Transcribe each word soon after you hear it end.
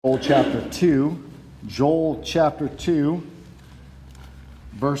Joel chapter 2,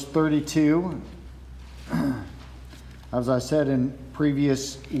 verse 32. As I said in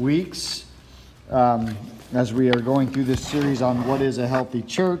previous weeks, as we are going through this series on what is a healthy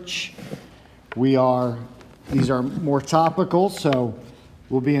church, these are more topical, so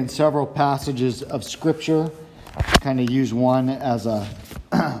we'll be in several passages of Scripture. Kind of use one as a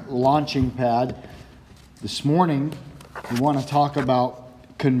launching pad. This morning, we want to talk about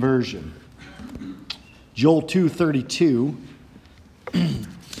conversion. Joel 2:32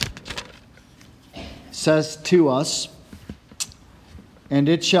 says to us, "And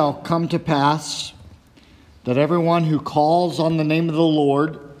it shall come to pass that everyone who calls on the name of the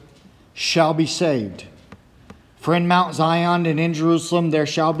Lord shall be saved. For in Mount Zion and in Jerusalem there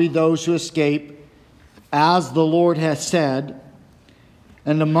shall be those who escape, as the Lord has said,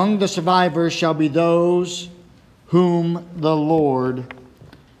 and among the survivors shall be those whom the Lord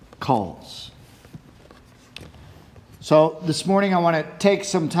calls." So this morning I want to take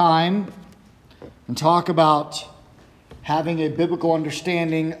some time and talk about having a biblical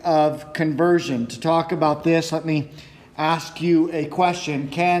understanding of conversion. To talk about this, let me ask you a question.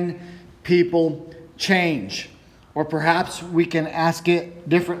 Can people change? Or perhaps we can ask it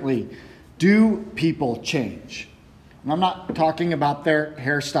differently. Do people change? And I'm not talking about their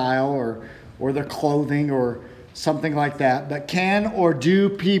hairstyle or their clothing or something like that, but can or do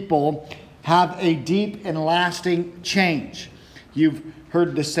people have a deep and lasting change? You've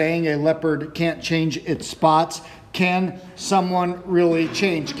heard the saying, a leopard can't change its spots. Can someone really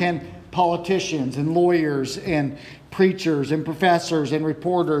change? Can politicians and lawyers and preachers and professors and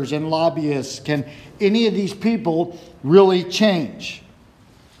reporters and lobbyists, can any of these people really change?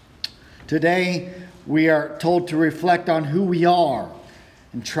 Today, we are told to reflect on who we are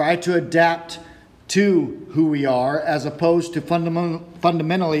and try to adapt to who we are, as opposed to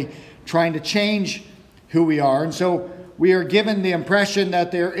fundamentally trying to change who we are. And so we are given the impression that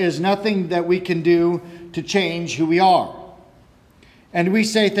there is nothing that we can do to change who we are. And we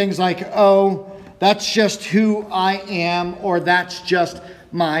say things like, "Oh, that's just who I am," or "that's just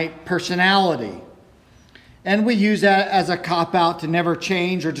my personality." And we use that as a cop-out to never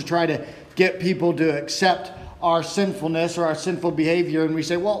change or to try to get people to accept our sinfulness or our sinful behavior. And we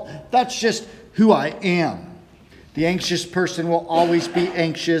say, "Well, that's just who I am." The anxious person will always be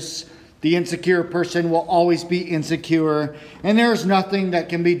anxious. The insecure person will always be insecure. And there's nothing that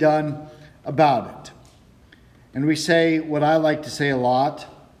can be done about it. And we say what I like to say a lot: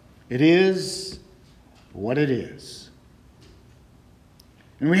 it is what it is.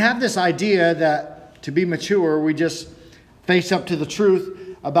 And we have this idea that to be mature, we just face up to the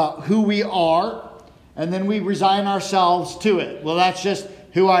truth about who we are, and then we resign ourselves to it. Well, that's just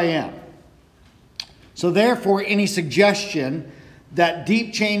who I am. So therefore, any suggestion that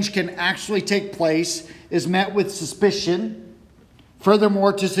deep change can actually take place is met with suspicion.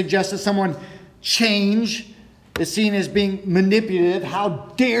 Furthermore, to suggest that someone change is seen as being manipulative.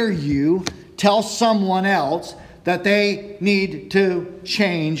 How dare you tell someone else that they need to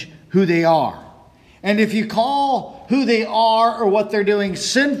change who they are? And if you call who they are or what they're doing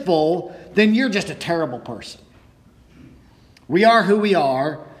sinful, then you're just a terrible person. We are who we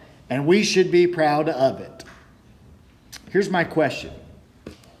are, and we should be proud of it. Here's my question.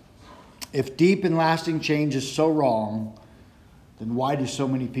 If deep and lasting change is so wrong, then why do so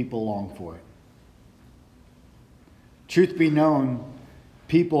many people long for it? Truth be known,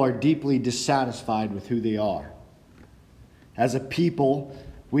 people are deeply dissatisfied with who they are. As a people,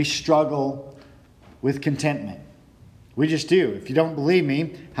 we struggle with contentment. We just do. If you don't believe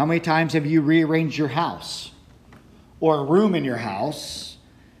me, how many times have you rearranged your house or a room in your house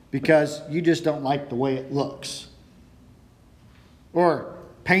because you just don't like the way it looks? Or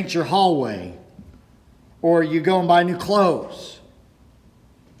paint your hallway, or you go and buy new clothes,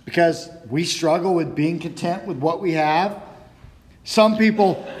 because we struggle with being content with what we have. Some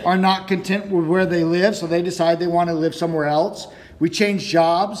people are not content with where they live, so they decide they want to live somewhere else. We change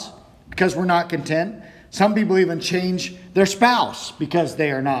jobs because we're not content. Some people even change their spouse because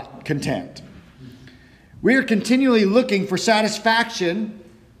they are not content. We are continually looking for satisfaction,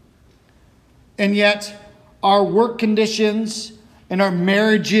 and yet our work conditions and our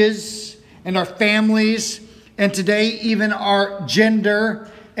marriages and our families, and today even our gender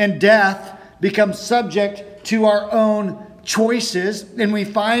and death, become subject to our own choices, and we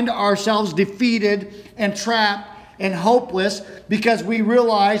find ourselves defeated and trapped and hopeless because we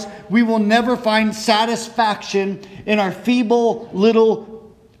realize we will never find satisfaction in our feeble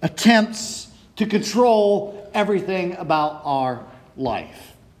little attempts to control everything about our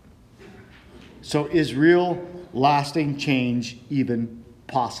life. So is real lasting change even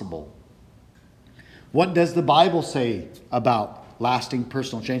possible. What does the Bible say about lasting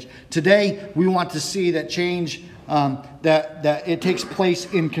personal change? Today, we want to see that change, that it takes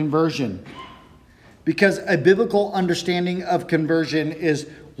place in conversion. Because a biblical understanding of conversion is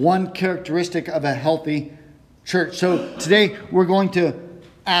one characteristic of a healthy church. So today, we're going to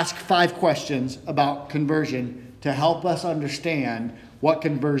ask 5 questions about conversion to help us understand what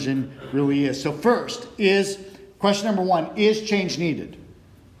conversion really is. So first is, question number 1, is change needed?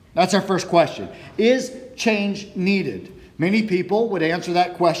 That's our first question. Is change needed? Many people would answer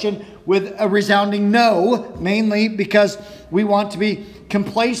that question with a resounding no, mainly because we want to be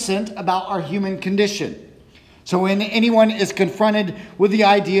complacent about our human condition. So when anyone is confronted with the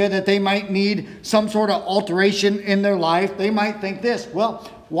idea that they might need some sort of alteration in their life, they might think this: well,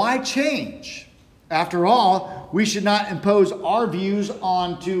 why change? After all, we should not impose our views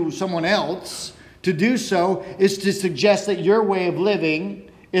onto someone else. To do so is to suggest that your way of living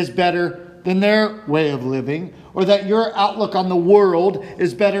is better than their way of living, or that your outlook on the world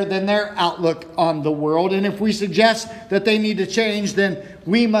is better than their outlook on the world. And if we suggest that they need to change, then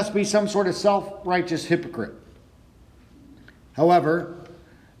we must be some sort of self-righteous hypocrite. However,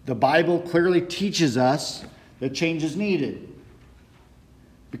 the Bible clearly teaches us that change is needed,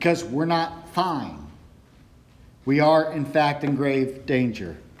 because we're not fine. We are, in fact, in grave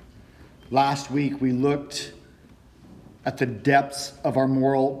danger. Last week, we looked at the depths of our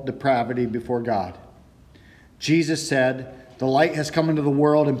moral depravity before God. Jesus said, "The light has come into the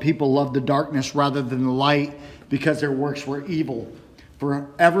world, and people love the darkness rather than the light, because their works were evil. For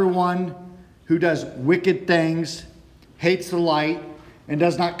everyone who does wicked things hates the light and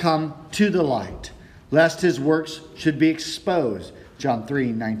does not come to the light, lest his works should be exposed." John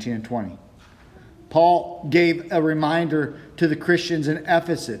 3:19 and 20. Paul gave a reminder to the Christians in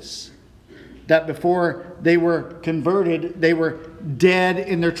Ephesus that before they were converted, they were dead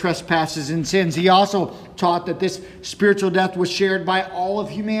in their trespasses and sins. He also taught that this spiritual death was shared by all of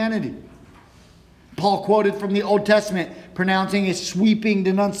humanity. Paul quoted from the Old Testament, pronouncing a sweeping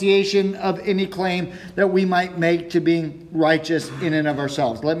denunciation of any claim that we might make to being righteous in and of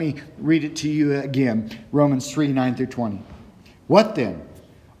ourselves. Let me read it to you again. Romans 3:9 through 20. What then?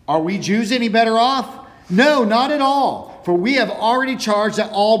 Are we Jews any better off? No, not at all. For we have already charged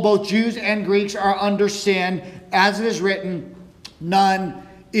that all, both Jews and Greeks, are under sin. As it is written, none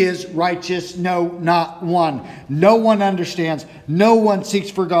is righteous, no, not one. No one understands. No one seeks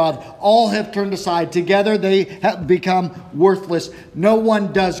for God. All have turned aside. Together they have become worthless. No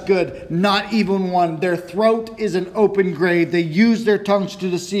one does good, not even one. Their throat is an open grave. They use their tongues to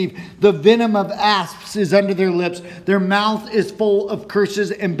deceive. The venom of asps is under their lips. Their mouth is full of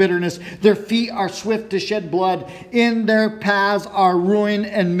curses and bitterness. Their feet are swift to shed blood. In their paths are ruin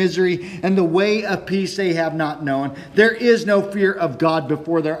and misery, and the way of peace they have not known. There is no fear of God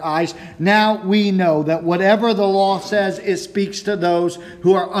before their eyes. Now we know that whatever the law says, it speaks to those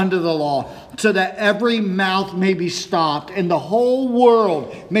who are under the law, so that every mouth may be stopped and the whole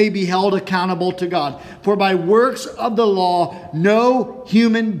world may be held accountable to God. For by works of the law, no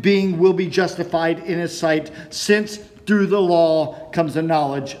human being will be justified in his sight, since through the law comes the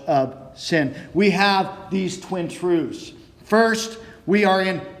knowledge of sin. We have these twin truths. First, we are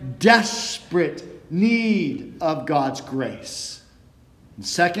in desperate need of God's grace. And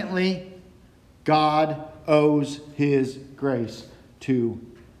secondly, God owes his grace to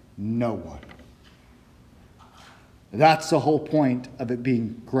no one. That's the whole point of it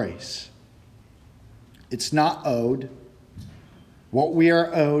being grace. It's not owed. What we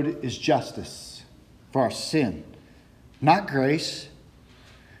are owed is justice for our sin, not grace.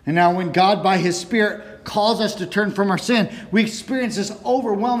 And now when God, by his Spirit, calls us to turn from our sin, we experience this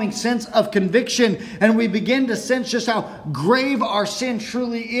overwhelming sense of conviction, and we begin to sense just how grave our sin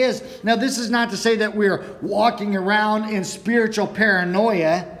truly is. Now, this is not to say that we're walking around in spiritual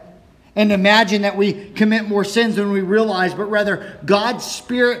paranoia and imagine that we commit more sins than we realize, but rather God's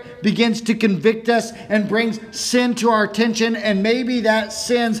Spirit begins to convict us and brings sin to our attention, and maybe that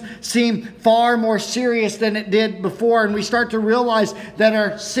sins seem far more serious than it did before, and we start to realize that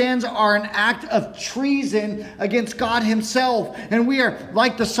our sins are an act of treason against God himself, and we are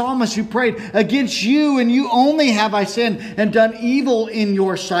like the psalmist who prayed, "Against you and you only have I sinned and done evil in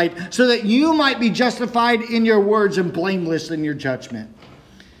your sight, so that you might be justified in your words and blameless in your judgment."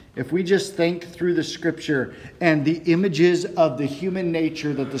 If we just think through the Scripture and the images of the human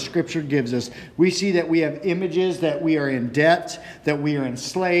nature that the Scripture gives us, we see that we have images that we are in debt, that we are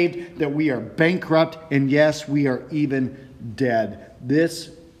enslaved, that we are bankrupt, and yes, we are even dead.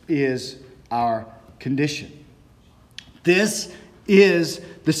 This is our condition. This is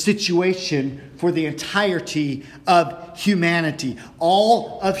the situation for the entirety of humanity.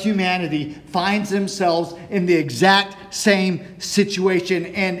 All of humanity finds themselves in the exact same situation,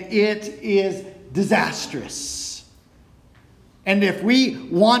 and it is disastrous. And if we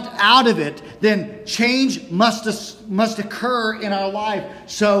want out of it, then change must occur in our life.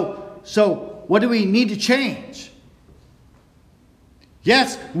 So what do we need to change?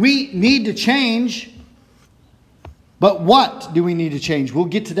 Yes, we need to change. But what do we need to change? We'll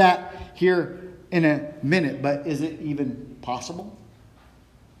get to that here in a minute. But is it even possible?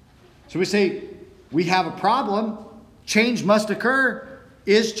 So we say we have a problem. Change must occur.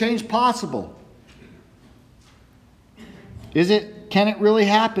 Is change possible? Can it really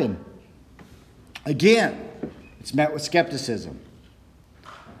happen? Again, it's met with skepticism.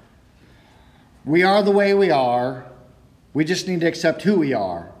 We are the way we are. We just need to accept who we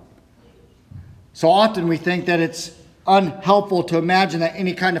are. So often we think that it's unhelpful to imagine that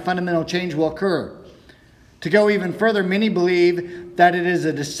any kind of fundamental change will occur. To go even further, many believe that it is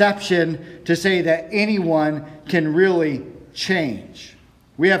a deception to say that anyone can really change.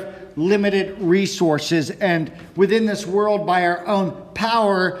 We have limited resources, and within this world, by our own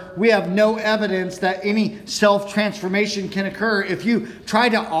power, we have no evidence that any self-transformation can occur. If you try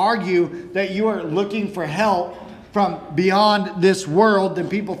to argue that you are looking for help from beyond this world, then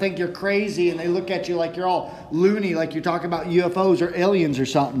people think you're crazy and they look at you like you're all loony, like you're talking about UFOs or aliens or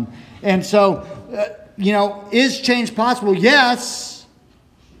something. And so, is change possible? Yes,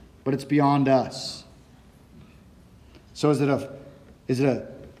 but it's beyond us. So is it a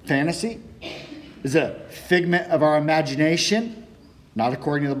fantasy? Is it a figment of our imagination? Not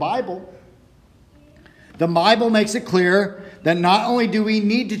according to the Bible. The Bible makes it clear that not only do we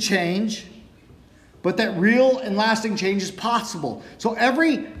need to change, but that real and lasting change is possible. So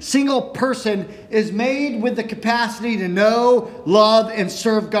every single person is made with the capacity to know, love, and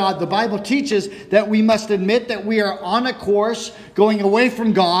serve God. The Bible teaches that we must admit that we are on a course going away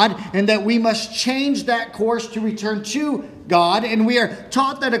from God, and that we must change that course to return to God. And we are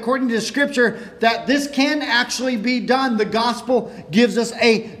taught that according to the Scripture that this can actually be done. The gospel gives us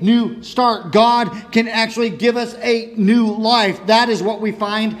a new start. God can actually give us a new life. That is what we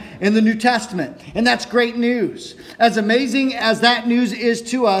find in the New Testament. And that's great news. As amazing as that news is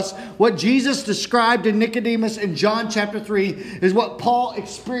to us, what Jesus described to Nicodemus in John chapter 3 is what Paul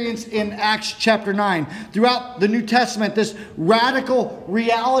experienced in Acts chapter 9. Throughout the New Testament, this radical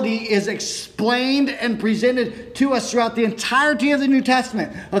reality is explained and presented to us throughout the entirety of the New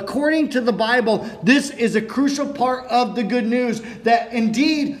Testament. According to the Bible, this is a crucial part of the good news, that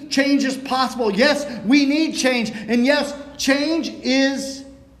indeed change is possible. Yes, we need change. And yes, change is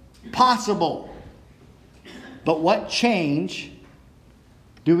possible. But what change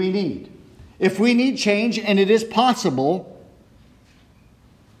do we need? If we need change and it is possible,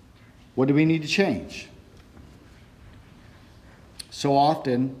 what do we need to change? So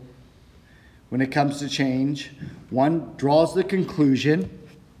often, when it comes to change, one draws the conclusion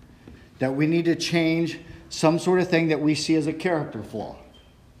that we need to change some sort of thing that we see as a character flaw.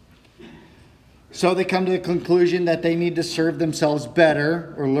 So they come to the conclusion that they need to serve themselves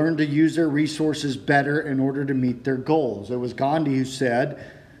better or learn to use their resources better in order to meet their goals. It was Gandhi who said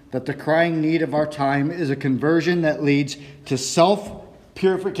that the crying need of our time is a conversion that leads to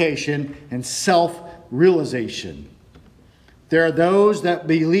self-purification and self-realization. There are those that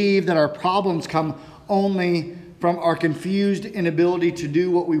believe that our problems come only from our confused inability to do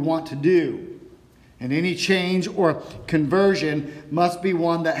what we want to do. And any change or conversion must be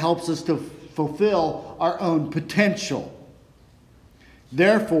one that helps us to fulfill our own potential.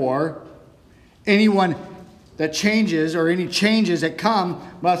 Therefore, anyone that changes or any changes that come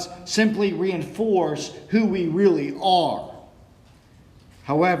must simply reinforce who we really are.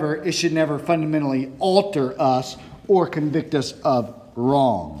 However, it should never fundamentally alter us or convict us of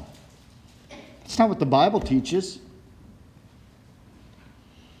wrong. That's not what the Bible teaches.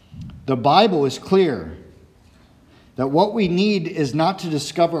 The Bible is clear that what we need is not to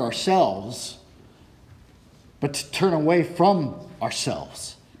discover ourselves, but to turn away from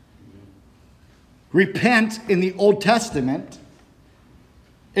ourselves. Repent in the Old Testament,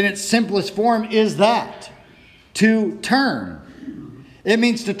 in its simplest form, is that. To turn. It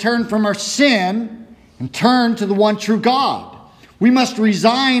means to turn from our sin and turn to the one true God. We must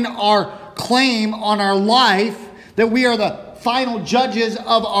resign our claim on our life that we are the final judges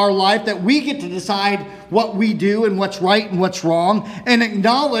of our life, that we get to decide what we do and what's right and what's wrong, and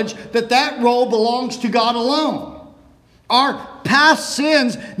acknowledge that that role belongs to God alone. Our past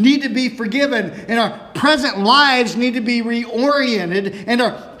sins need to be forgiven, and our present lives need to be reoriented, and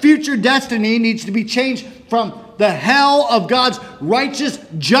our future destiny needs to be changed from the hell of God's righteous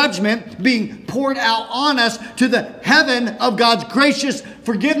judgment being poured out on us to the heaven of God's gracious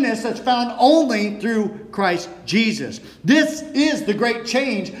forgiveness that's found only through Christ Jesus. This is the great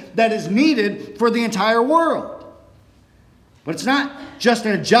change that is needed for the entire world. But it's not just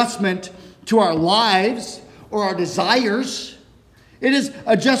an adjustment to our lives or our desires. It is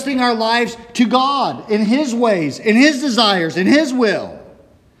adjusting our lives to God in His ways, in His desires, in His will.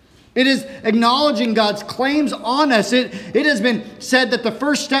 It is acknowledging God's claims on us. It has been said that the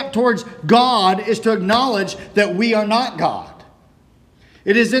first step towards God is to acknowledge that we are not God.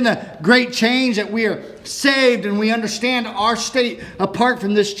 It is in the great change that we are saved and we understand our state apart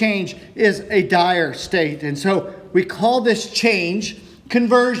from this change is a dire state. And so we call this change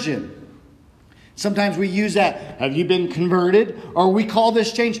conversion. Sometimes we use that, have you been converted? Or we call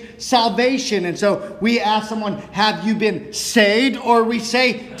this change salvation. And so we ask someone, have you been saved? Or we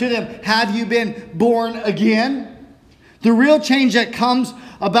say to them, have you been born again? The real change that comes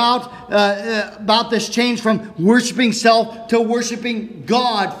about this change from worshiping self to worshiping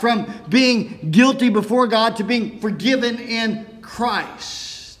God, from being guilty before God to being forgiven in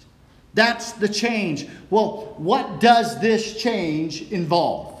Christ. That's the change. Well, what does this change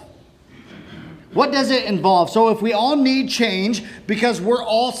involve? What does it involve? So if we all need change because we're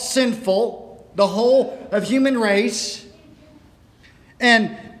all sinful, the whole of human race,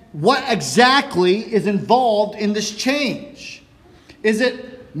 and what exactly is involved in this change? Is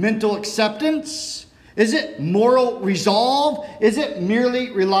it mental acceptance? Is it moral resolve? Is it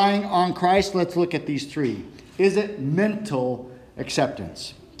merely relying on Christ? Let's look at these three. Is it mental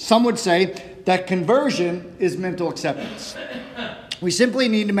acceptance? Some would say that conversion is mental acceptance. We simply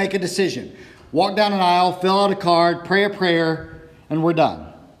need to make a decision. Walk down an aisle, fill out a card, pray a prayer, and we're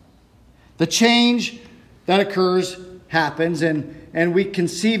done. The change that occurs happens, and we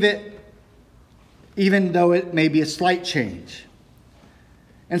conceive it even though it may be a slight change.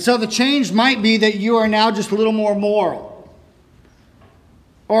 And so the change might be that you are now just a little more moral.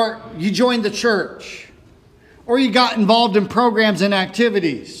 Or you joined the church. Or you got involved in programs and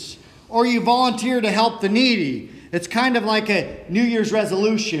activities. Or you volunteer to help the needy. It's kind of like a New Year's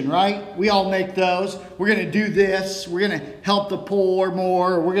resolution, right? We all make those. We're going to do this. We're going to help the poor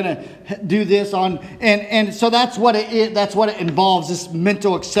more. We're going to do this on, and so that's what it is. That's what it involves, this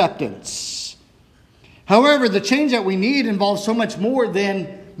mental acceptance. However, the change that we need involves so much more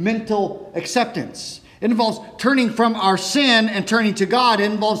than mental acceptance. It involves turning from our sin and turning to God.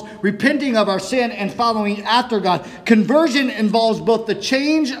 It involves repenting of our sin and following after God. Conversion involves both the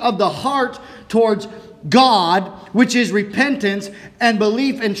change of the heart towards God, which is repentance, and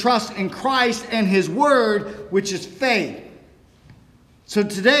belief and trust in Christ and His Word, which is faith. So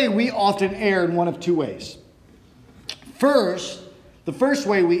today we often err in one of two ways. First, the first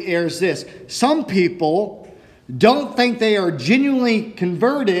way we err is this. Some people don't think they are genuinely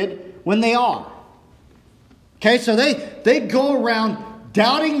converted when they are. Okay, so they go around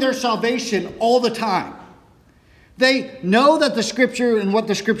doubting their salvation all the time. They know that the Scripture and what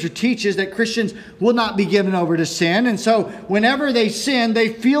the Scripture teaches, that Christians will not be given over to sin. And so whenever they sin,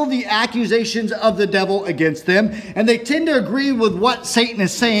 they feel the accusations of the devil against them. And they tend to agree with what Satan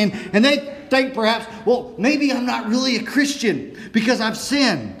is saying. And they think perhaps, well, maybe I'm not really a Christian because I've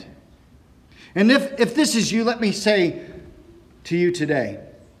sinned. And if this is you, let me say to you today,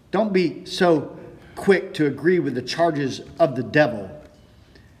 don't be so quick to agree with the charges of the devil.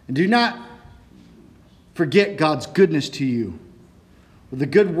 And do not forget God's goodness to you, or the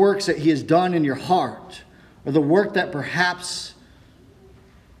good works that He has done in your heart, or the work that perhaps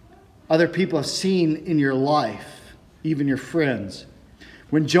other people have seen in your life, even your friends.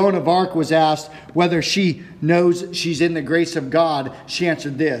 When Joan of Arc was asked whether she knows she's in the grace of God, she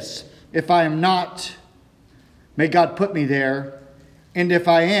answered this: if I am not, may God put me there, and if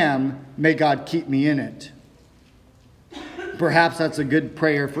I am, may God keep me in it. Perhaps that's a good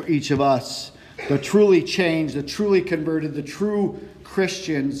prayer for each of us. The truly changed, the truly converted, the true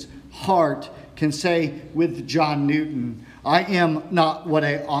Christian's heart can say with John Newton, I am not what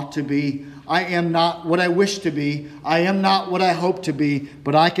I ought to be. I am not what I wish to be. I am not what I hope to be.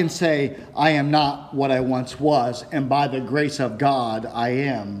 But I can say, I am not what I once was. And by the grace of God, I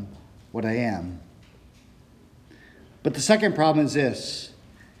am what I am. But the second problem is this,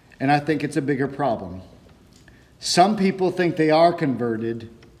 and I think it's a bigger problem. Some people think they are converted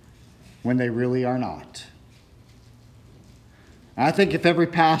when they really are not. I think if every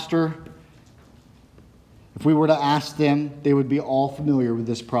pastor, if we were to ask them, they would be all familiar with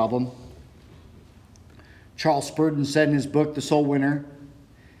this problem. Charles Spurgeon said in his book, The Soul Winner,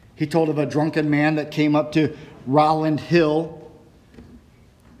 he told of a drunken man that came up to Rowland Hill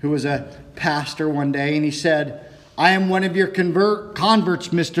who was a pastor one day, and he said, "I am one of your converts,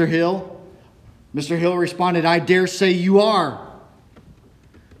 Mr. Hill." Mr. Hill responded, "I dare say you are.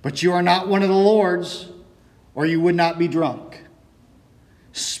 But you are not one of the Lord's, or you would not be drunk."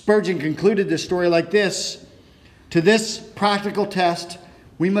 Spurgeon concluded this story like this: "To this practical test,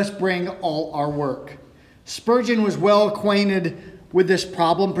 we must bring all our work." Spurgeon was well acquainted with this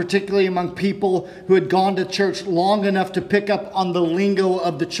problem, particularly among people who had gone to church long enough to pick up on the lingo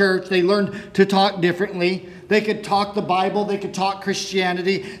of the church. They learned to talk differently. They could talk the Bible. They could talk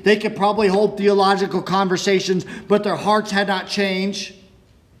Christianity. They could probably hold theological conversations, but their hearts had not changed.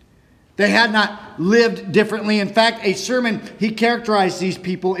 They had not lived differently. In fact, he characterized these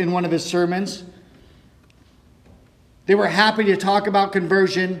people in one of his sermons. They were happy to talk about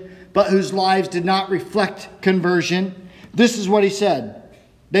conversion, but whose lives did not reflect conversion. This is what he said: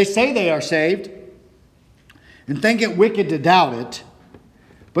 "They say they are saved and think it wicked to doubt it,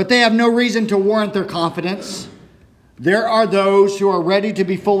 but they have no reason to warrant their confidence. There are those who are ready to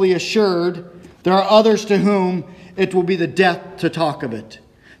be fully assured. There are others to whom it will be the death to talk of it.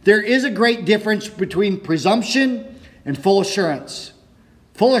 There is a great difference between presumption and full assurance.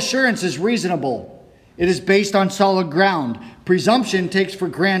 Full assurance is reasonable. It is based on solid ground. Presumption takes for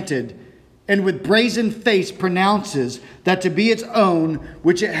granted and with brazen face pronounces that to be its own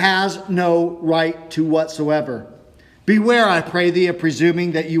which it has no right to whatsoever. Beware, I pray thee, of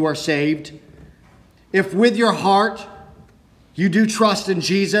presuming that you are saved. If with your heart you do trust in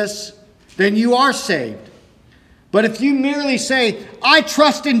Jesus, then you are saved. But if you merely say, 'I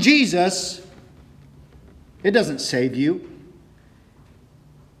trust in Jesus,' it doesn't save you.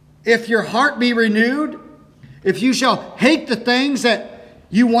 If your heart be renewed, if you shall hate the things that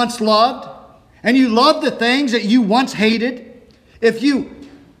you once loved, and you love the things that you once hated, if you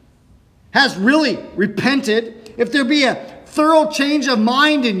has really repented, if there be a thorough change of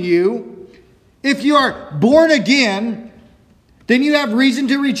mind in you, if you are born again, then you have reason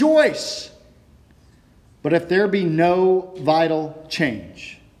to rejoice. But if there be no vital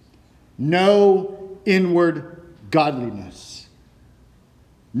change, no inward godliness,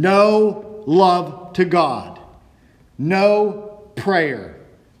 no love to God, no prayer,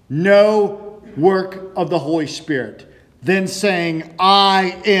 no work of the Holy Spirit, then saying,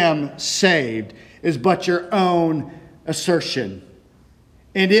 'I am saved,' is but your own assertion.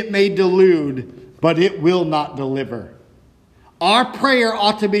 And it may delude, but it will not deliver. Our prayer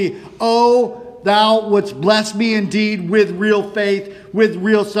ought to be, 'Oh, thou wouldst bless me indeed with real faith, with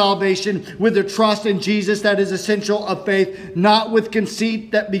real salvation, with the trust in Jesus that is essential of faith, not with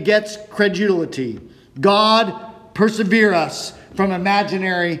conceit that begets credulity. God, persevere us from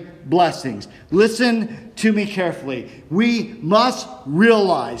imaginary blessings.'" Listen to me carefully. We must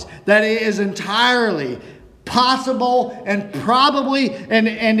realize that it is entirely possible and probably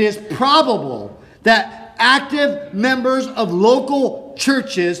and is probable that active members of local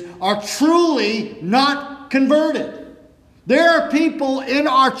churches are truly not converted. There are people in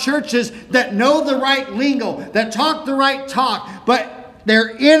our churches that know the right lingo, that talk the right talk, but their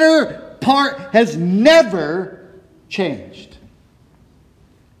inner part has never changed.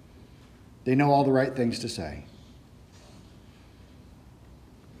 They know all the right things to say.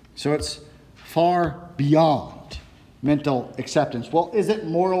 So it's far beyond mental acceptance. Well, is it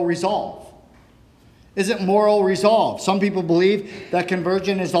moral resolve? Is it moral resolve? Some people believe that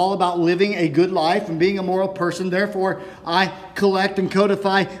conversion is all about living a good life and being a moral person. Therefore, I collect and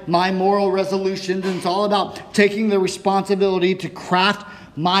codify my moral resolutions. And it's all about taking the responsibility to craft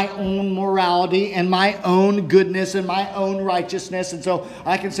my own morality and my own goodness and my own righteousness. And so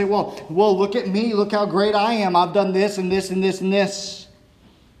I can say, well, look at me. Look how great I am. I've done this and this and this and this.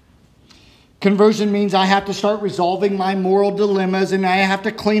 Conversion means I have to start resolving my moral dilemmas and I have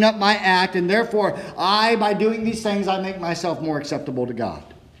to clean up my act. And therefore, by doing these things, I make myself more acceptable to God.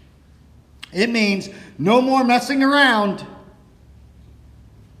 It means no more messing around.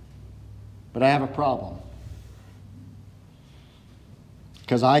 But I have a problem.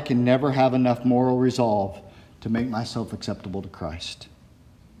 Because I can never have enough moral resolve to make myself acceptable to Christ.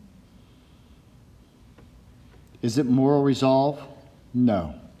 Is it moral resolve?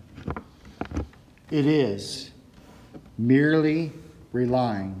 No. It is merely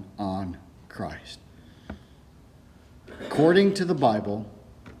relying on Christ. According to the Bible,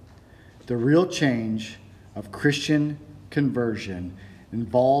 the real change of Christian conversion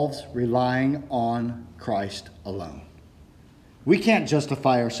involves relying on Christ alone. We can't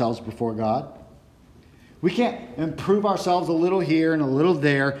justify ourselves before God. We can't improve ourselves a little here and a little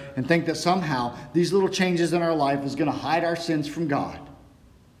there and think that somehow these little changes in our life is going to hide our sins from God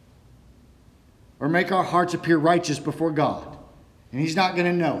or make our hearts appear righteous before God. and he's not going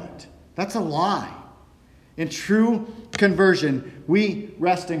to know it. That's a lie. In true conversion, we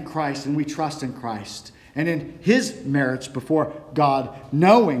rest in Christ and we trust in Christ and in his merits before God,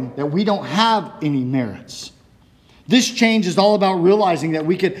 knowing that we don't have any merits. This change is all about realizing that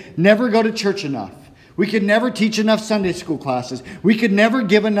we could never go to church enough. We could never teach enough Sunday school classes. We could never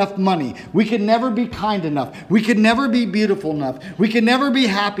give enough money. We could never be kind enough. We could never be beautiful enough. We could never be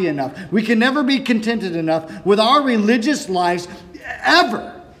happy enough. We could never be contented enough with our religious lives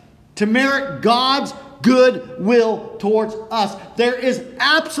ever to merit God's good will towards us. There is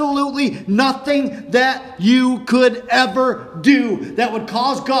absolutely nothing that you could ever do that would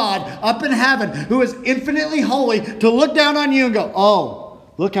cause God up in heaven, who is infinitely holy, to look down on you and go, oh,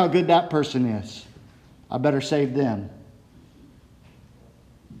 look how good that person is. I better save them.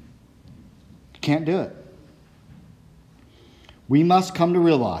 You can't do it. We must come to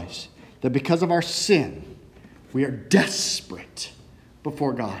realize that because of our sin, we are desperate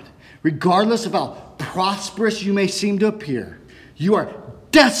before God. Regardless of how prosperous you may seem to appear, you are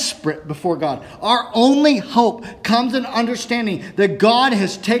desperate before God. Our only hope comes in understanding that God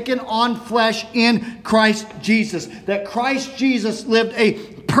has taken on flesh in Christ Jesus. That Christ Jesus lived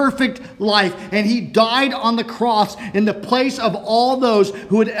a perfect life, and he died on the cross in the place of all those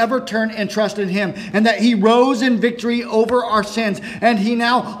who would ever turn and trust in him, and that he rose in victory over our sins, and he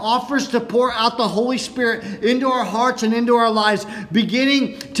now offers to pour out the Holy Spirit into our hearts and into our lives.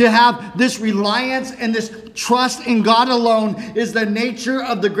 Beginning to have this reliance and this trust in God alone is the nature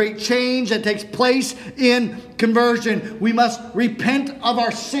of the great change that takes place in conversion. We must repent of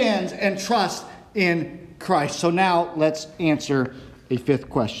our sins and trust in Christ. So now let's answer a fifth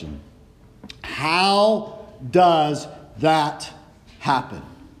question. How does that happen?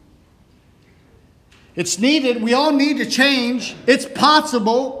 It's needed. We all need to change. It's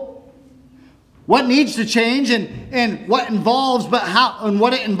possible. What needs to change and what involves, but how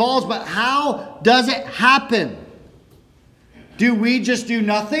does it happen? Do we just do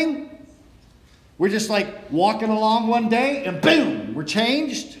nothing? We're just like walking along one day and boom, we're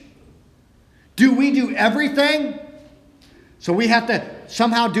changed? Do we do everything? So we have to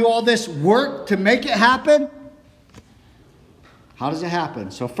somehow do all this work to make it happen? How does it happen?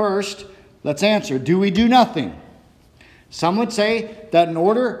 So first, let's answer, do we do nothing? Some would say that in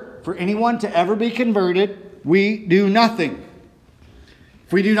order for anyone to ever be converted, we do nothing.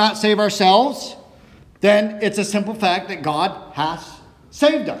 If we do not save ourselves, then it's a simple fact that God has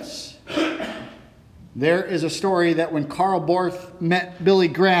saved us. There is a story that when Karl Barth met Billy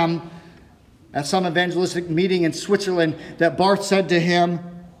Graham at some evangelistic meeting in Switzerland, that Barth said to him,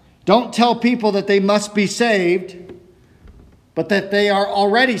 "Don't tell people that they must be saved, but that they are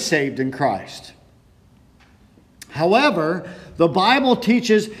already saved in Christ." However, the Bible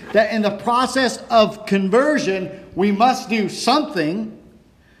teaches that in the process of conversion, we must do something.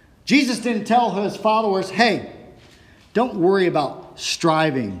 Jesus didn't tell his followers, hey, don't worry about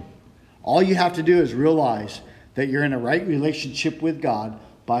striving. All you have to do is realize that you're in a right relationship with God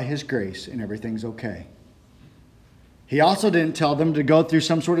by his grace and everything's okay. He also didn't tell them to go through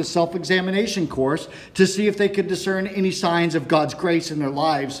some sort of self-examination course to see if they could discern any signs of God's grace in their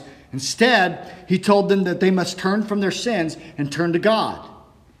lives. Instead, he told them that they must turn from their sins and turn to God.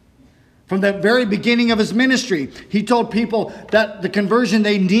 From the very beginning of his ministry, he told people that the conversion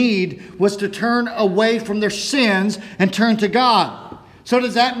they need was to turn away from their sins and turn to God. So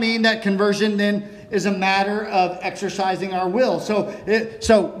does that mean that conversion then is a matter of exercising our will?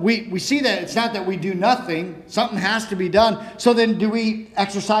 So we see that it's not that we do nothing. Something has to be done. So then do we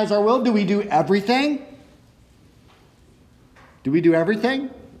exercise our will? Do we do everything? Do we do everything?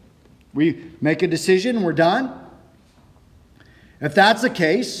 We make a decision and we're done? If that's the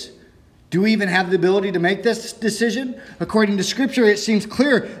case, do we even have the ability to make this decision? According to Scripture, it seems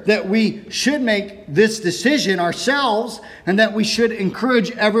clear that we should make this decision ourselves and that we should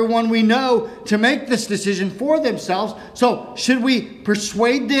encourage everyone we know to make this decision for themselves. So, should we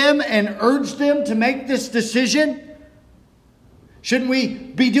persuade them and urge them to make this decision? Shouldn't we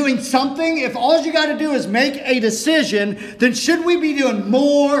be doing something? If all you got to do is make a decision, then should we be doing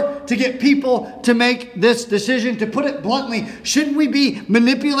more to get people to make this decision? To put it bluntly, shouldn't we be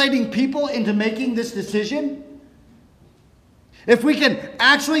manipulating people into making this decision? If we can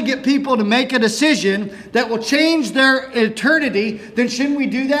actually get people to make a decision that will change their eternity, then shouldn't we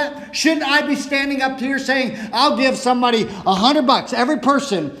do that? Shouldn't I be standing up here saying, I'll give somebody $100. Every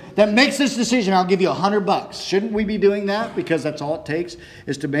person that makes this decision, I'll give you $100. Shouldn't we be doing that? Because that's all it takes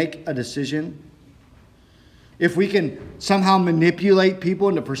is to make a decision. If we can somehow manipulate people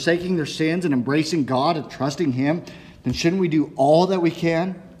into forsaking their sins and embracing God and trusting Him, then shouldn't we do all that we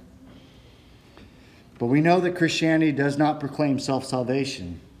can? But we know that Christianity does not proclaim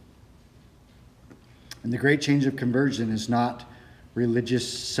self-salvation. And the great change of conversion is not religious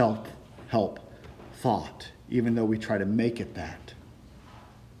self-help thought, even though we try to make it that.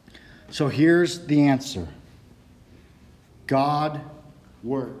 So here's the answer. God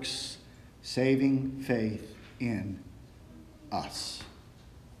works saving faith in us.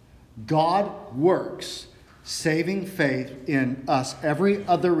 God works saving faith in us. Every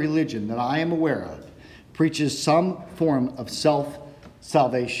other religion that I am aware of preaches some form of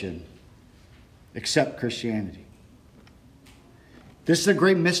self-salvation except Christianity. This is a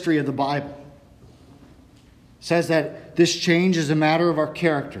great mystery of the Bible. It says that this change is a matter of our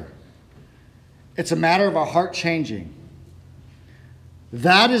character. It's a matter of our heart changing.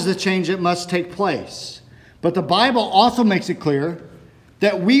 That is the change that must take place. But the Bible also makes it clear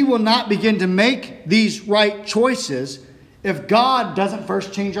that we will not begin to make these right choices if God doesn't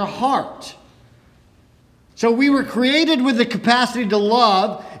first change our heart. So we were created with the capacity to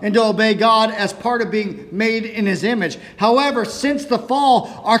love and to obey God as part of being made in His image. However, since the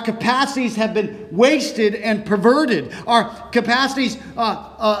fall, our capacities have been wasted and perverted. Our capacities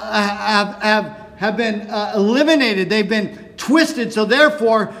have been eliminated. They've been twisted. So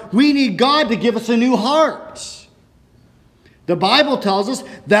therefore, we need God to give us a new heart. The Bible tells us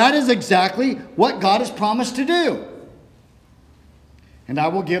that is exactly what God has promised to do. And I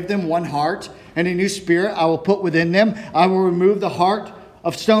will give them one heart and a new spirit I will put within them. I will remove the heart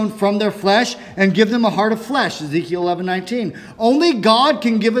of stone from their flesh and give them a heart of flesh. Ezekiel 11:19. Only God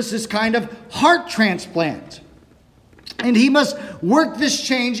can give us this kind of heart transplant. And He must work this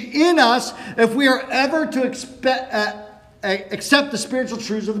change in us if we are ever to accept the spiritual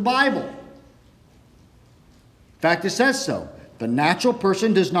truths of the Bible. In fact, it says so. The natural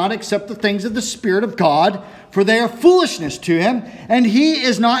person does not accept the things of the Spirit of God, for they are foolishness to him, and he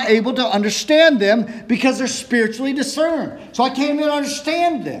is not able to understand them because they're spiritually discerned. So I can't even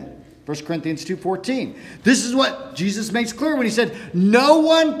understand them. 1 Corinthians 2:14. This is what Jesus makes clear when He said, no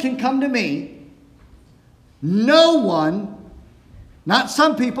one can come to me. No one, not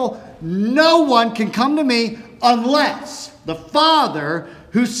some people, no one can come to me unless the Father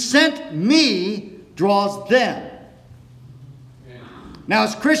who sent me draws them. Now,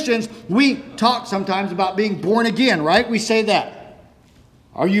 as Christians, we talk sometimes about being born again, right? We say that.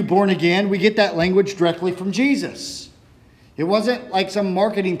 Are you born again? We get that language directly from Jesus. It wasn't like some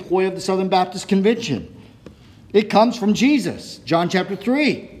marketing ploy of the Southern Baptist Convention. It comes from Jesus. John chapter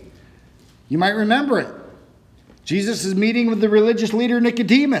 3. You might remember it. Jesus is meeting with the religious leader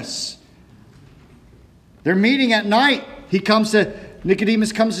Nicodemus. They're meeting at night.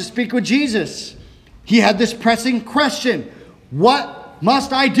 Nicodemus comes to speak with Jesus. He had this pressing question. What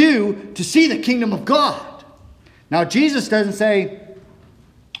must I do to see the kingdom of God? Now, Jesus doesn't say,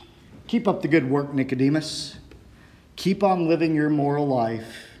 keep up the good work, Nicodemus. Keep on living your moral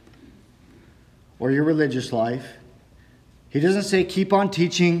life or your religious life. He doesn't say, keep on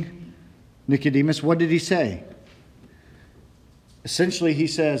teaching, Nicodemus. What did He say? Essentially, He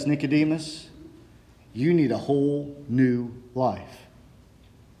says, Nicodemus, you need a whole new life.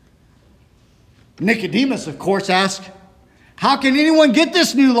 Nicodemus, of course, asked, how can anyone get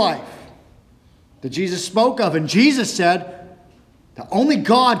this new life that Jesus spoke of? And Jesus said that only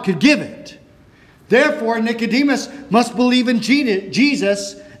God could give it. Therefore, Nicodemus must believe in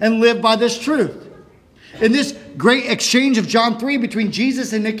Jesus and live by this truth. In this great exchange of John 3 between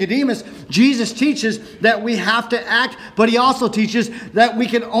Jesus and Nicodemus, Jesus teaches that we have to act, but He also teaches that we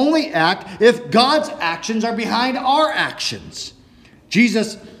can only act if God's actions are behind our actions.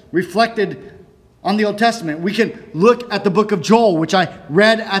 Jesus reflected on the Old Testament. We can look at the book of Joel, which I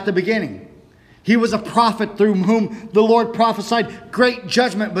read at the beginning. He was a prophet through whom the Lord prophesied great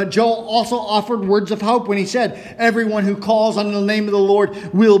judgment, but Joel also offered words of hope when he said, everyone who calls on the name of the Lord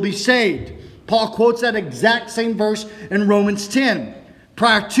will be saved. Paul quotes that exact same verse in Romans 10.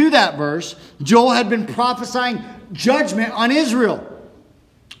 Prior to that verse, Joel had been prophesying judgment on Israel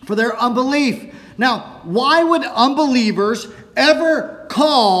for their unbelief. Now, why would unbelievers ever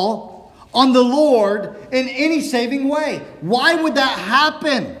call on the Lord in any saving way? Why would that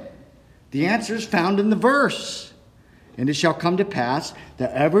happen? The answer is found in the verse. And it shall come to pass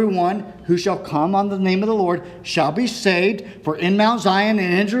that everyone who shall come on the name of the Lord shall be saved. For in Mount Zion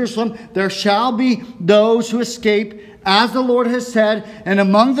and in Jerusalem there shall be those who escape, as the Lord has said, and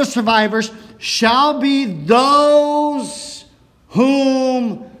among the survivors shall be those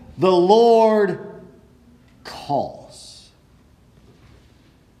whom the Lord calls.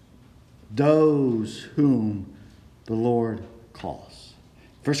 Those whom the Lord calls.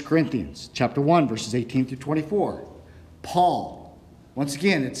 1 Corinthians chapter 1, verses 18 through 24. Paul, once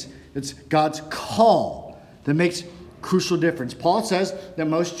again, It's God's call that makes crucial difference. Paul says that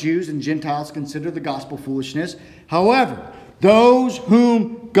most Jews and Gentiles consider the gospel foolishness. However, those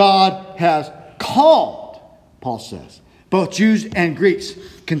whom God has called, Paul says, both Jews and Greeks,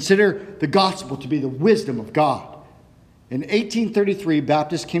 consider the gospel to be the wisdom of God. In 1833,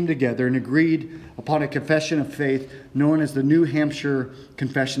 Baptists came together and agreed upon a confession of faith known as the New Hampshire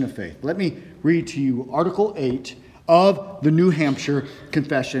Confession of Faith. Let me read to you Article 8 of the New Hampshire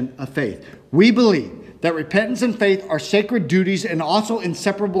Confession of Faith. We believe that repentance and faith are sacred duties and also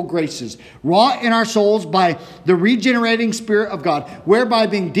inseparable graces, wrought in our souls by the regenerating Spirit of God, whereby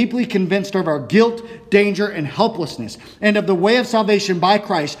being deeply convinced of our guilt, danger, and helplessness, and of the way of salvation by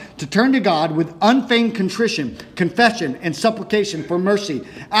Christ, to turn to God with unfeigned contrition, confession, and supplication for mercy,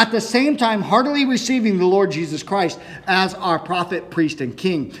 at the same time heartily receiving the Lord Jesus Christ as our prophet, priest, and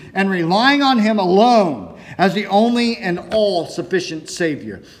king, and relying on him alone as the only and all sufficient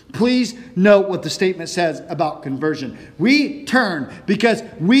Savior. Please note what the statement says about conversion. We turn because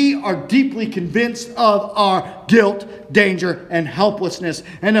we are deeply convinced of our guilt, danger, and helplessness,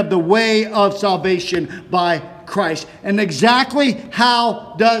 and of the way of salvation by Christ. And exactly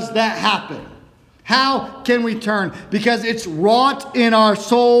how does that happen? How can we turn? Because it's wrought in our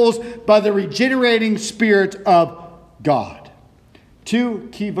souls by the regenerating Spirit of God. Two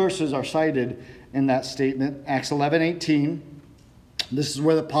key verses are cited in that statement. Acts 11:18. This is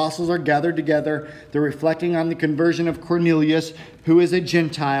where the apostles are gathered together. They're reflecting on the conversion of Cornelius, who is a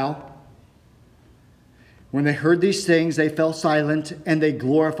Gentile. When they heard these things, they fell silent and they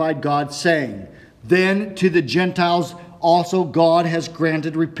glorified God, saying, "Then to the Gentiles also God has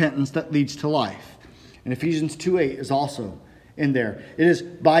granted repentance that leads to life." And Ephesians 2:8 is also in there. It is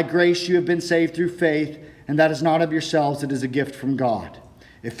by grace you have been saved through faith, and that is not of yourselves, it is a gift from God.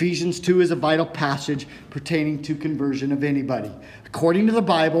 Ephesians 2 is a vital passage pertaining to conversion of anybody. According to the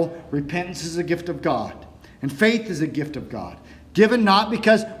Bible, repentance is a gift of God, and faith is a gift of God, given not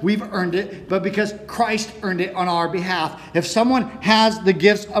because we've earned it, but because Christ earned it on our behalf. If someone has the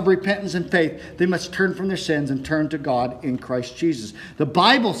gifts of repentance and faith, they must turn from their sins and turn to God in Christ Jesus. The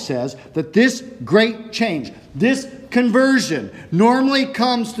Bible says that this great change, this conversion, normally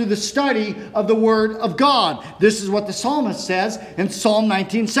comes through the study of the Word of God. This is what the psalmist says in Psalm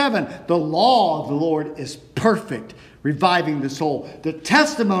 19:7. The law of the Lord is perfect, reviving the soul. The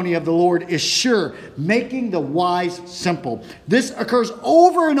testimony of the Lord is sure, making the wise simple. This occurs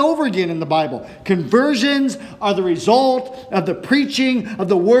over and over again in the Bible. Conversions are the result of the preaching of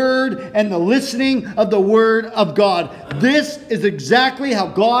the Word and the listening of the Word of God. This is exactly how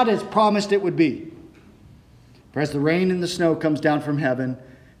God has promised it would be. For as the rain and the snow comes down from heaven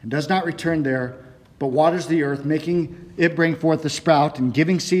and does not return there, but waters the earth, making it bring forth the sprout and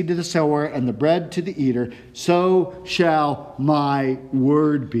giving seed to the sower and the bread to the eater, so shall my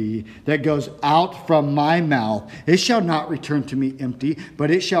word be that goes out from my mouth. It shall not return to me empty,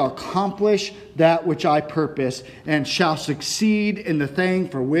 but it shall accomplish that which I purpose and shall succeed in the thing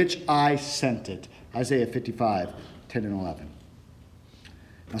for which I sent it. Isaiah 55:10 and 11.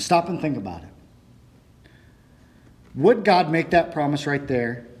 Now stop and think about it. Would God make that promise right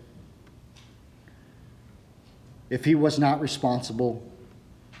there if he was not responsible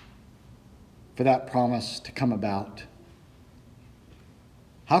for that promise to come about?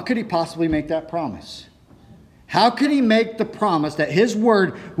 How could he possibly make that promise? How could he make the promise that his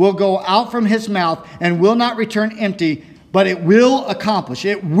word will go out from his mouth and will not return empty, but it will accomplish?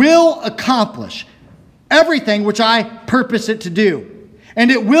 It will accomplish everything which I purpose it to do. And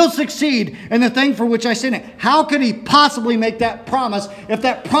it will succeed in the thing for which I sent it. How could he possibly make that promise if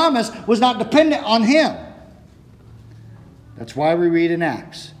that promise was not dependent on him? That's why we read in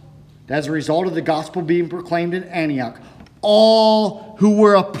Acts. As a result of the gospel being proclaimed in Antioch, all who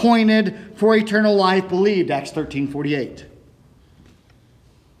were appointed for eternal life believed. Acts 13:48.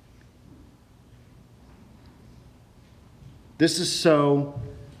 This is so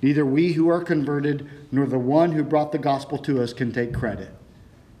neither we who are converted nor the one who brought the gospel to us can take credit.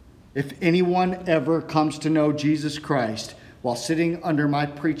 If anyone ever comes to know Jesus Christ while sitting under my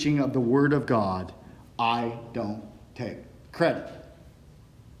preaching of the Word of God, I don't take credit.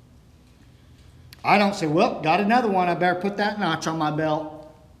 I don't say, well, got another one. I better put that notch on my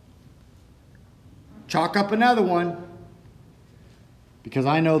belt. Chalk up another one. Because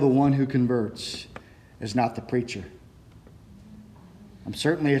I know the one who converts is not the preacher. I'm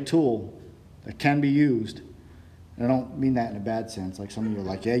certainly a tool that can be used. And I don't mean that in a bad sense. Like some of you are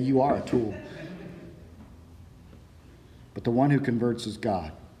like, yeah, you are a tool. But the one who converts is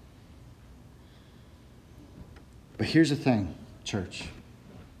God. But here's the thing, church.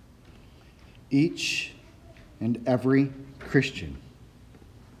 Each and every Christian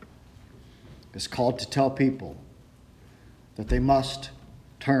is called to tell people that they must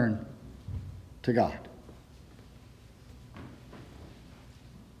turn to God.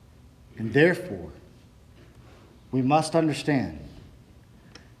 And therefore, we must understand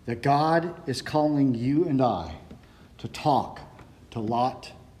that God is calling you and I to talk to a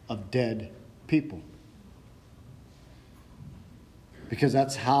lot of dead people. Because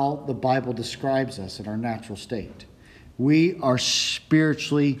that's how the Bible describes us in our natural state. We are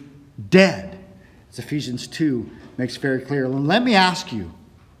spiritually dead, as Ephesians 2 makes very clear. And let me ask you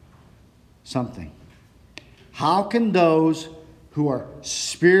something. How can those who are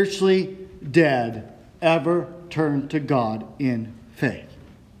spiritually dead ever turn to God in faith?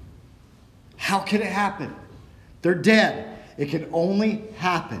 How can it happen? They're dead. It can only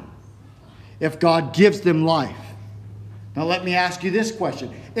happen if God gives them life. Now let me ask you this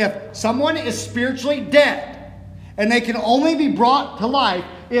question. If someone is spiritually dead and they can only be brought to life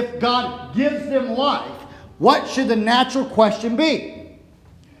if God gives them life, what should the natural question be?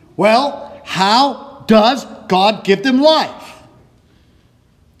 Well, how does God give them life?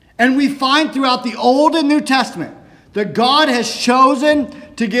 And we find throughout the Old and New Testament that God has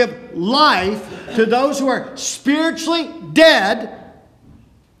chosen to give life to those who are spiritually dead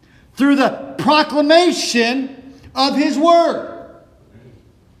through the proclamation of His Word.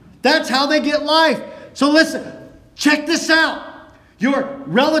 That's how they get life. So listen, check this out. Your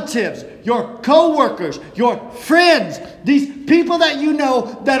relatives, your co-workers, your friends, these people that you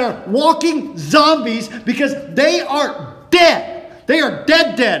know that are walking zombies because they are dead. They are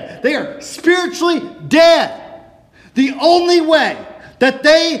dead. They are spiritually dead. The only way that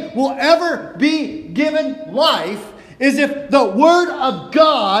they will ever be given life is if the Word of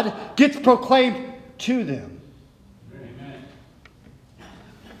God gets proclaimed to them. Amen.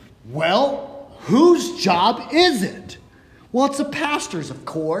 Well, whose job is it? Well, it's the pastor's, of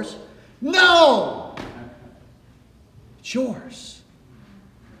course. No! It's yours.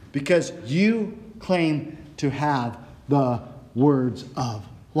 Because you claim to have the words of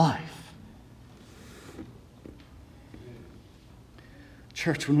life.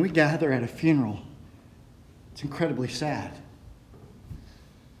 Church, when we gather at a funeral, it's incredibly sad.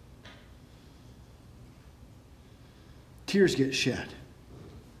 Tears get shed.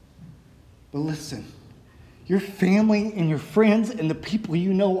 But listen, your family and your friends and the people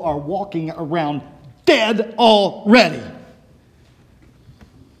you know are walking around dead already.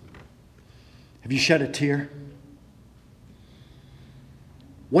 Have you shed a tear?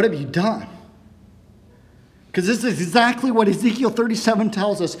 What have you done? Because this is exactly what Ezekiel 37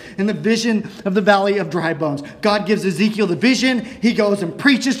 tells us in the vision of the valley of dry bones. God gives Ezekiel the vision. He goes and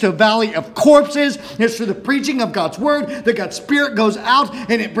preaches to a valley of corpses. It's through the preaching of God's word that God's Spirit goes out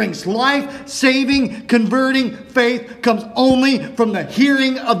and it brings life, saving, converting faith comes only from the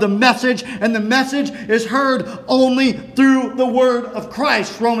hearing of the message. And the message is heard only through the word of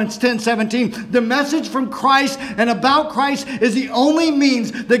Christ. Romans 10:17. The message from Christ and about Christ is the only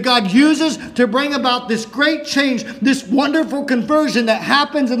means that God uses to bring about this great change, this wonderful conversion that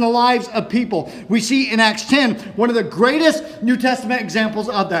happens in the lives of people. We see in Acts 10, one of the greatest New Testament examples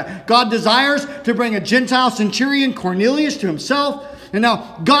of that. God desires to bring a Gentile centurion, Cornelius, to himself. And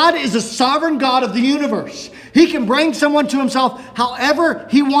now, God is a sovereign God of the universe. He can bring someone to himself however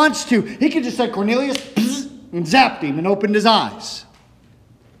he wants to. He could just say, Cornelius, and zapped him and opened his eyes.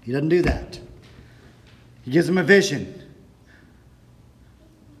 He doesn't do that. He gives him a vision.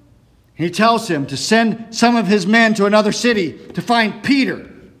 He tells him to send some of his men to another city to find Peter.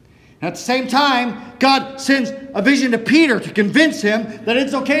 And at the same time, God sends a vision to Peter to convince him that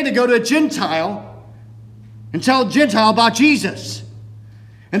it's okay to go to a Gentile and tell a Gentile about Jesus.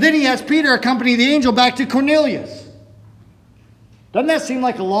 And then he has Peter accompany the angel back to Cornelius. Doesn't that seem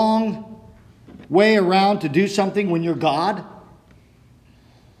like a long way around to do something when you're God?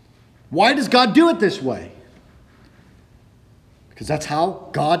 Why does God do it this way? Because that's how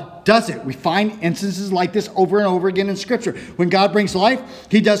God does it. We find instances like this over and over again in Scripture. When God brings life,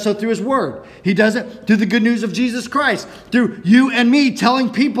 He does so through His Word. He does it through the good news of Jesus Christ. Through you and me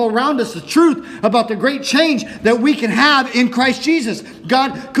telling people around us the truth about the great change that we can have in Christ Jesus.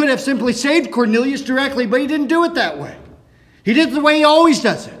 God could have simply saved Cornelius directly, but He didn't do it that way. He did it the way He always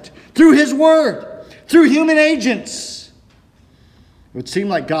does it. Through His Word. Through human agents. It would seem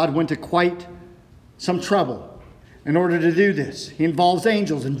like God went to quite some trouble in order to do this. He involves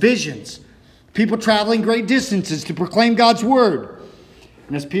angels and visions, people traveling great distances to proclaim God's word.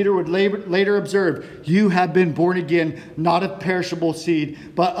 And as Peter would later observe, you have been born again, not of perishable seed,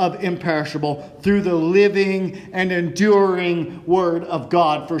 but of imperishable, through the living and enduring word of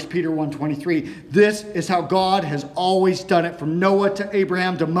God. 1 Peter 1:23. This is how God has always done it, from Noah to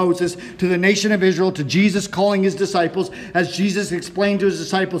Abraham to Moses to the nation of Israel to Jesus calling his disciples. As Jesus explained to his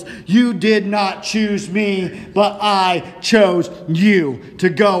disciples, you did not choose me, but I chose you to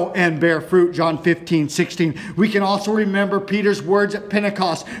go and bear fruit. John 15:16. We can also remember Peter's words at Pentecost.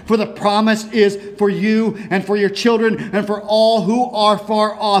 For the promise is for you and for your children and for all who are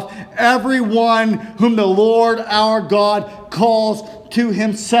far off, everyone whom the Lord our God calls to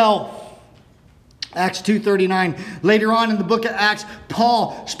himself. Acts 2:39. Later on in the book of Acts,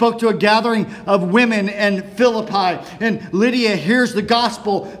 Paul spoke to a gathering of women in Philippi. And Lydia hears the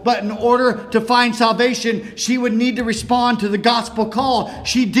gospel, but in order to find salvation, she would need to respond to the gospel call.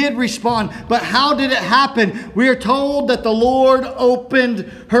 She did respond, but how did it happen? We are told that the Lord opened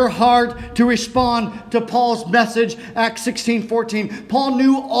her heart to respond to Paul's message. Acts 16:14. Paul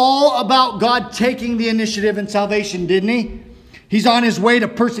knew all about God taking the initiative in salvation, didn't he? He's on his way to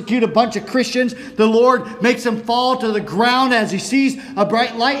persecute a bunch of Christians. The Lord makes him fall to the ground as he sees a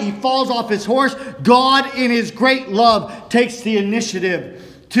bright light. He falls off his horse. God, in his great love, takes the initiative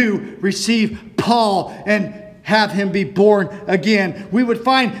to receive Paul and have him be born again. We would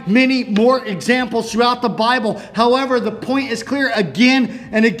find many more examples throughout the Bible. However, the point is clear again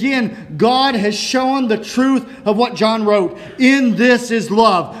and again. God has shown the truth of what John wrote. In this is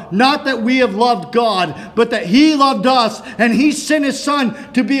love. Not that we have loved God, but that he loved us and he sent his son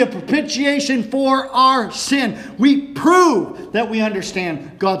to be a propitiation for our sin. We prove that we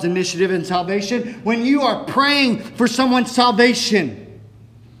understand God's initiative in salvation when you are praying for someone's salvation.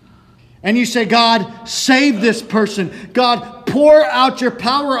 And you say, God, save this person. God, pour out your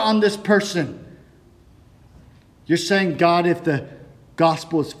power on this person. You're saying, God, if the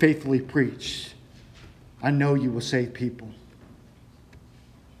gospel is faithfully preached, I know you will save people.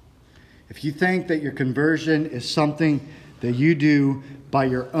 If you think that your conversion is something that you do by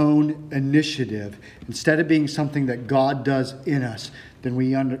your own initiative, instead of being something that God does in us, then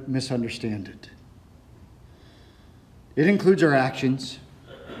we misunderstand it. It includes our actions.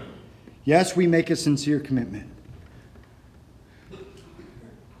 Yes, we make a sincere commitment.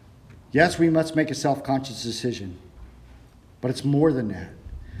 Yes, we must make a self-conscious decision. But it's more than that.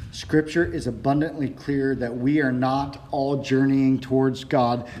 Scripture is abundantly clear that we are not all journeying towards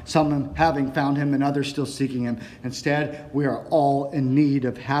God, some having found him and others still seeking him. Instead, we are all in need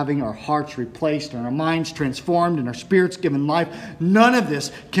of having our hearts replaced and our minds transformed and our spirits given life. None of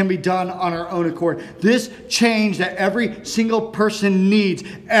this can be done on our own accord. This change that every single person needs,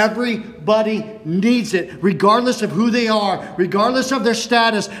 everybody needs it, regardless of who they are, regardless of their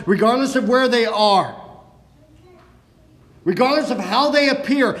status, regardless of where they are. Regardless of how they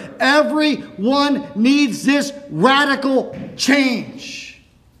appear, everyone needs this radical change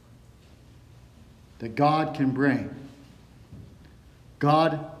that God can bring.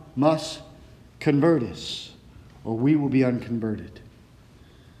 God must convert us, or we will be unconverted.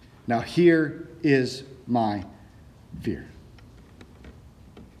 Now, here is my fear.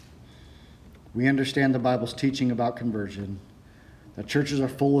 We understand the Bible's teaching about conversion. That churches are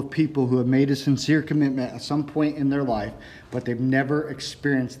full of people who have made a sincere commitment at some point in their life, but they've never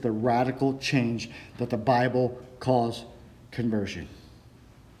experienced the radical change that the Bible calls conversion.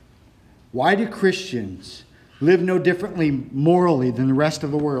 Why do Christians live no differently morally than the rest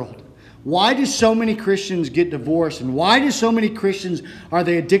of the world? Why do so many Christians get divorced? And why do so many Christians are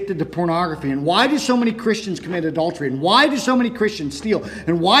they addicted to pornography? And why do so many Christians commit adultery? And why do so many Christians steal?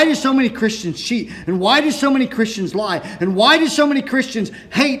 And why do so many Christians cheat? And why do so many Christians lie? And why do so many Christians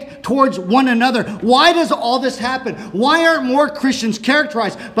hate towards one another? Why does all this happen? Why aren't more Christians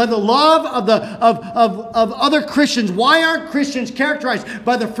characterized by the love of other Christians? Why aren't Christians characterized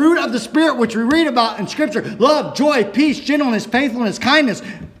by the fruit of the Spirit, which we read about in Scripture? Love, joy, peace, gentleness, faithfulness, kindness,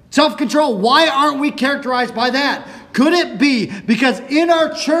 self-control. Why aren't we characterized by that? Could it be because in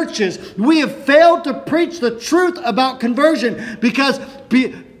our churches we have failed to preach the truth about conversion because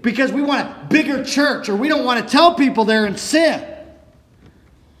we want a bigger church, or we don't want to tell people they're in sin?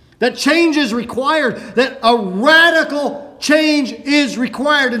 That change is required, that a radical change is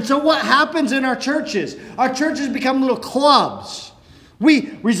required. And so what happens in our churches? Our churches become little clubs.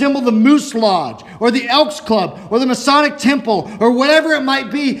 We resemble the Moose Lodge or the Elks Club or the Masonic Temple or whatever it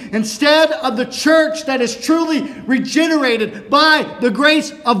might be, instead of the church that is truly regenerated by the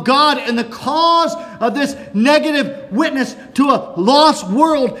grace of God. And the cause of this negative witness to a lost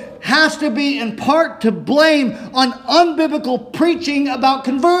world has to be in part to blame on unbiblical preaching about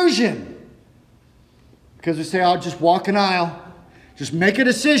conversion. Because we say, I'll just walk an aisle. Just make a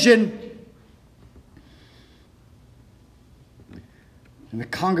decision. And the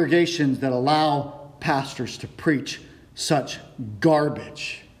congregations that allow pastors to preach such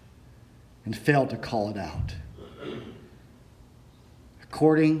garbage and fail to call it out.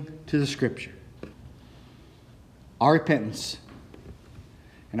 According to the Scripture, our repentance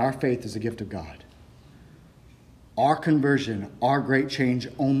and our faith is a gift of God. Our conversion, our great change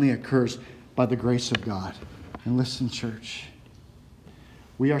only occurs by the grace of God. And listen, church,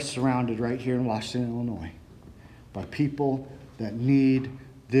 we are surrounded right here in Washington, Illinois, by people that need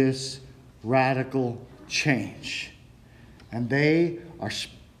this radical change. And they are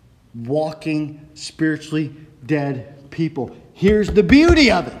walking spiritually dead people. Here's the beauty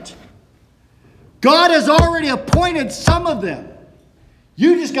of it. God has already appointed some of them.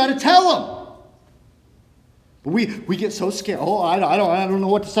 You just got to tell them. But we get so scared. Oh, I don't know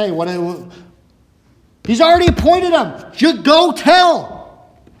what to say. He's already appointed them. Just go tell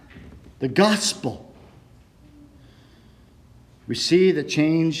the gospel. We see that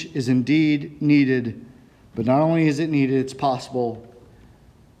change is indeed needed, but not only is it needed, it's possible.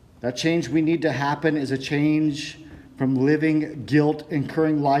 That change we need to happen is a change from living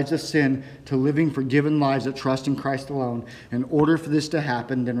guilt-incurring lives of sin to living forgiven lives that trust in Christ alone. In order for this to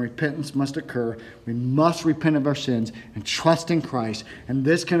happen, then repentance must occur. We must repent of our sins and trust in Christ. And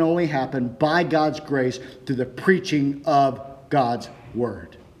this can only happen by God's grace through the preaching of God's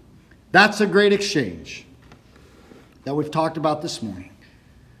word. That's a great exchange that we've talked about this morning.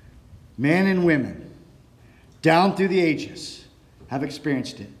 Men and women, down through the ages, have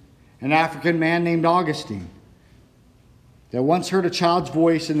experienced it. An African man named Augustine that once heard a child's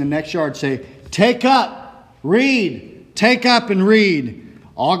voice in the next yard say, "Take up, read, take up and read."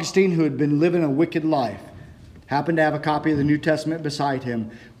 Augustine, who had been living a wicked life, happened to have a copy of the New Testament beside him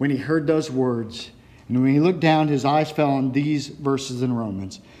when he heard those words. And when he looked down, his eyes fell on these verses in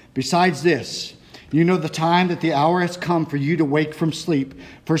Romans. "Besides this, you know the time that the hour has come for you to wake from sleep.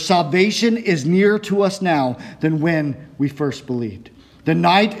 For salvation is nearer to us now than when we first believed. The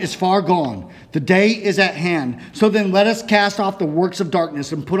night is far gone. The day is at hand. So then let us cast off the works of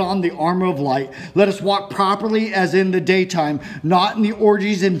darkness and put on the armor of light. Let us walk properly as in the daytime, not in the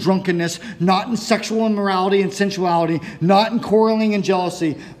orgies and drunkenness, not in sexual immorality and sensuality, not in quarreling and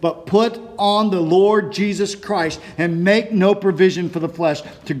jealousy, but put on the Lord Jesus Christ and make no provision for the flesh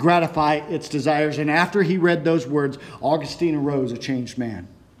to gratify its desires." And after he read those words, Augustine arose a changed man.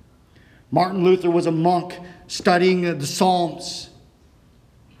 Martin Luther was a monk studying the Psalms,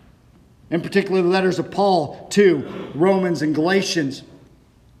 in particular the letters of Paul to Romans and Galatians.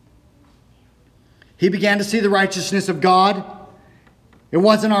 He began to see the righteousness of God. It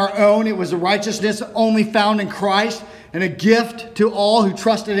wasn't our own. It was a righteousness only found in Christ and a gift to all who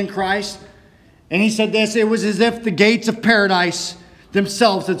trusted in Christ. And he said this: it was as if the gates of paradise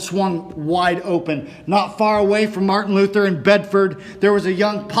themselves had swung wide open. Not far away from Martin Luther in Bedford, there was a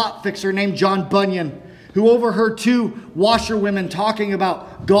young pot fixer named John Bunyan, who overheard two washerwomen talking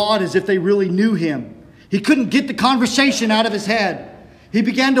about God as if they really knew him. He couldn't get the conversation out of his head. He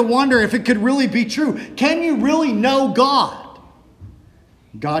began to wonder if it could really be true. Can you really know God?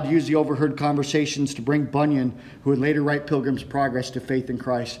 God used the overheard conversations to bring Bunyan, who would later write Pilgrim's Progress, to faith in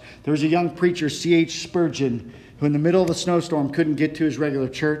Christ. There was a young preacher, C.H. Spurgeon, who in the middle of a snowstorm couldn't get to his regular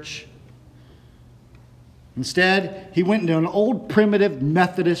church. Instead, he went into an old primitive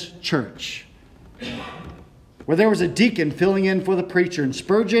Methodist church where there was a deacon filling in for the preacher. And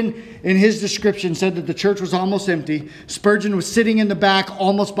Spurgeon, in his description, said that the church was almost empty. Spurgeon was sitting in the back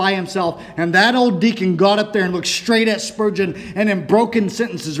almost by himself. And that old deacon got up there and looked straight at Spurgeon and in broken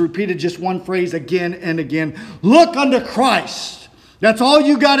sentences repeated just one phrase again and again. "Look unto Christ." That's all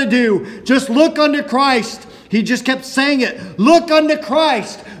you got to do. Just look unto Christ. He just kept saying it. Look unto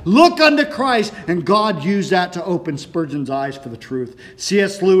Christ. Look unto Christ. And God used that to open Spurgeon's eyes for the truth.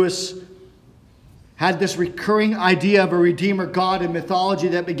 C.S. Lewis had this recurring idea of a Redeemer God in mythology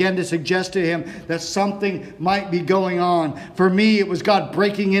that began to suggest to him that something might be going on. For me, it was God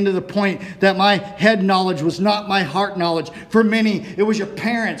breaking into the point that my head knowledge was not my heart knowledge. For many, it was your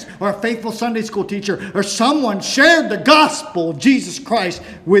parents or a faithful Sunday school teacher or someone shared the gospel of Jesus Christ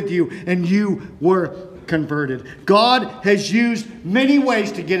with you and you were converted. God has used many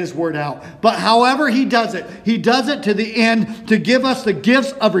ways to get his word out. But however he does it to the end to give us the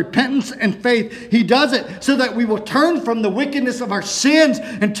gifts of repentance and faith. He does it so that we will turn from the wickedness of our sins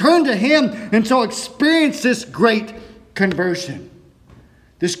and turn to him and so experience this great conversion.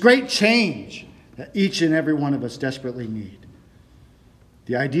 This great change that each and every one of us desperately need.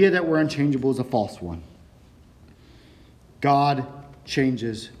 The idea that we're unchangeable is a false one. God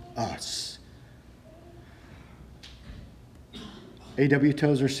changes us. A.W.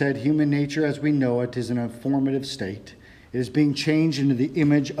 Tozer said, "Human nature as we know it is in a formative state. It is being changed into the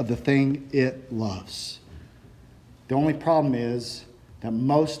image of the thing it loves." The only problem is that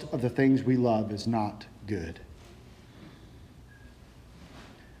most of the things we love is not good.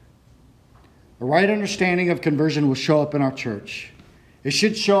 A right understanding of conversion will show up in our church. It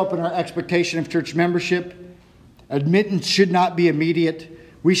should show up in our expectation of church membership. Admittance should not be immediate.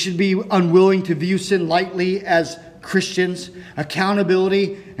 We should be unwilling to view sin lightly as Christians.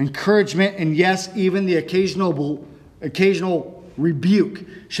 Accountability, encouragement, and yes, even the occasional rebuke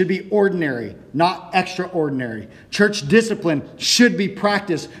should be ordinary, not extraordinary. Church discipline should be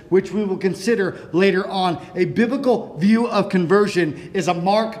practiced, which we will consider later on. A biblical view of conversion is a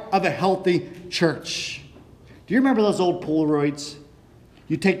mark of a healthy church. Do you remember those old Polaroids?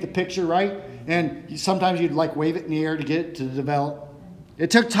 You take the picture, right? And sometimes you'd wave it in the air to get it to develop. It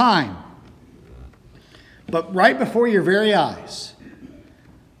took time. But right before your very eyes,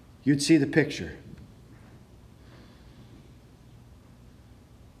 you'd see the picture.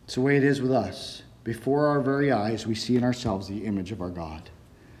 It's the way it is with us. Before our very eyes, we see in ourselves the image of our God.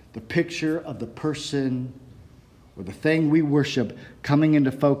 The picture of the person or the thing we worship coming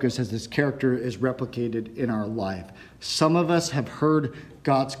into focus as this character is replicated in our life. Some of us have heard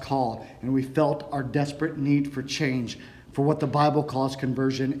God's call, and we felt our desperate need for change, for what the Bible calls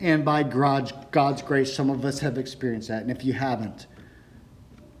conversion. And by God's grace, some of us have experienced that. And if you haven't,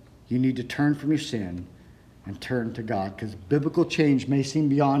 you need to turn from your sin and turn to God, because biblical change may seem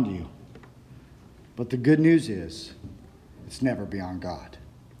beyond you. But the good news is, it's never beyond God.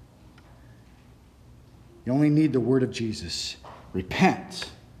 You only need the word of Jesus.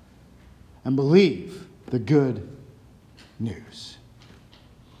 Repent and believe the good news.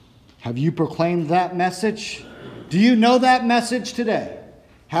 Have you proclaimed that message? Do you know that message today?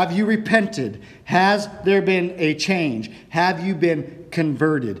 Have you repented? Has there been a change? Have you been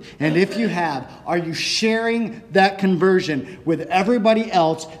converted? And if you have, are you sharing that conversion with everybody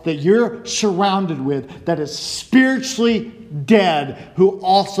else that you're surrounded with that is spiritually dead, who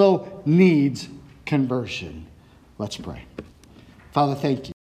also needs conversion? Let's pray. Father, thank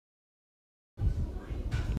you.